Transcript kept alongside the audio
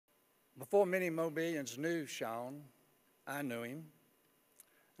Before many Mobilians knew Sean, I knew him.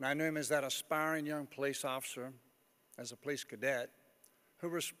 And I knew him as that aspiring young police officer, as a police cadet, who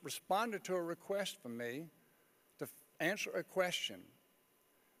responded to a request from me to answer a question.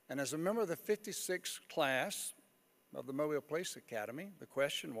 And as a member of the 56th class of the Mobile Police Academy, the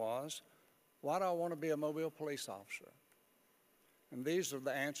question was, why do I want to be a Mobile police officer? And these are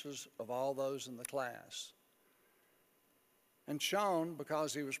the answers of all those in the class. And Sean,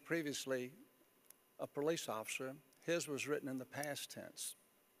 because he was previously a police officer, his was written in the past tense.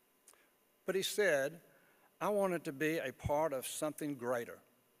 But he said, I wanted to be a part of something greater.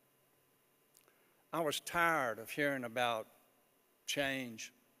 I was tired of hearing about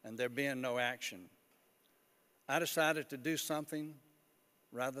change and there being no action. I decided to do something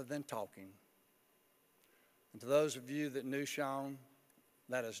rather than talking. And to those of you that knew Sean,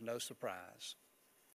 that is no surprise.